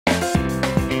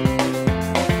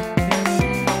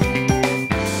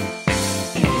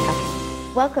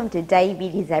Welcome to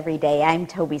Diabetes Every Day. I'm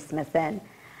Toby Smithson.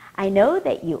 I know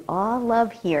that you all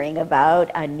love hearing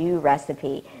about a new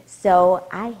recipe, so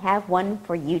I have one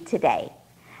for you today.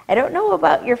 I don't know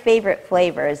about your favorite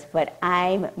flavors, but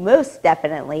I'm most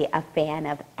definitely a fan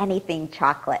of anything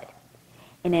chocolate.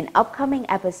 In an upcoming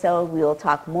episode, we will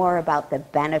talk more about the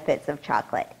benefits of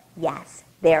chocolate. Yes,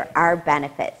 there are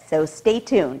benefits, so stay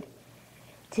tuned.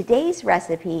 Today's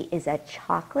recipe is a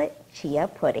chocolate chia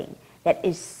pudding that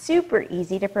is super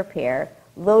easy to prepare,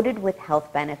 loaded with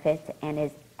health benefits, and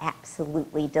is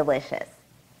absolutely delicious.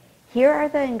 Here are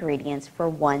the ingredients for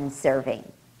one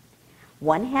serving.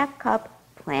 1/2 cup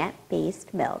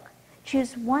plant-based milk.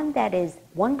 Choose one that is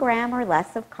 1 gram or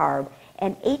less of carb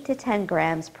and 8 to 10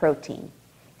 grams protein.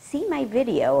 See my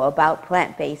video about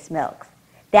plant-based milks.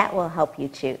 That will help you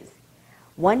choose.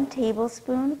 1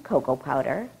 tablespoon cocoa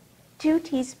powder, 2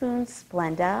 teaspoons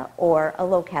Splenda or a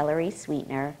low-calorie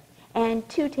sweetener, and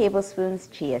 2 tablespoons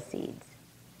chia seeds.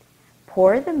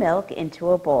 Pour the milk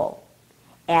into a bowl.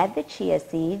 Add the chia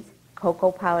seeds,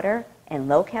 cocoa powder, and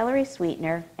low-calorie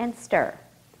sweetener and stir.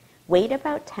 Wait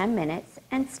about 10 minutes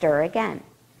and stir again.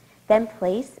 Then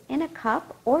place in a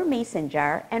cup or mason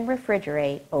jar and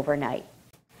refrigerate overnight.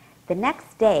 The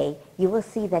next day, you will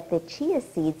see that the chia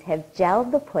seeds have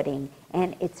gelled the pudding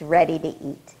and it's ready to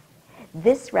eat.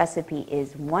 This recipe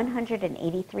is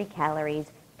 183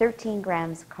 calories, 13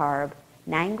 grams carb,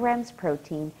 9 grams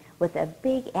protein, with a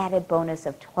big added bonus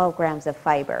of 12 grams of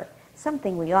fiber,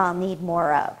 something we all need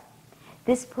more of.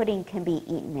 This pudding can be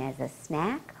eaten as a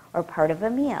snack or part of a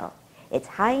meal. It's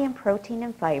high in protein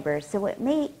and fiber, so it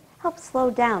may help slow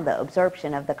down the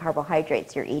absorption of the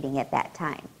carbohydrates you're eating at that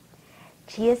time.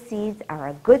 Chia seeds are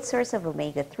a good source of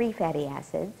omega-3 fatty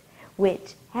acids,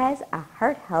 which has a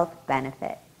heart health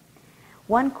benefit.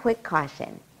 One quick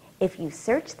caution. If you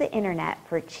search the internet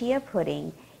for chia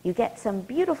pudding, you get some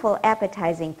beautiful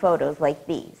appetizing photos like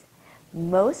these.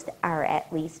 Most are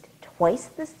at least twice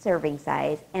the serving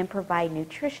size and provide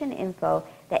nutrition info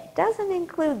that doesn't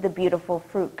include the beautiful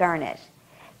fruit garnish.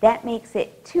 That makes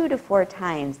it 2 to 4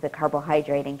 times the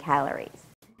carbohydrate and calories.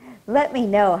 Let me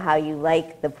know how you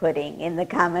like the pudding in the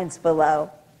comments below.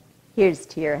 Here's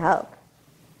to your health.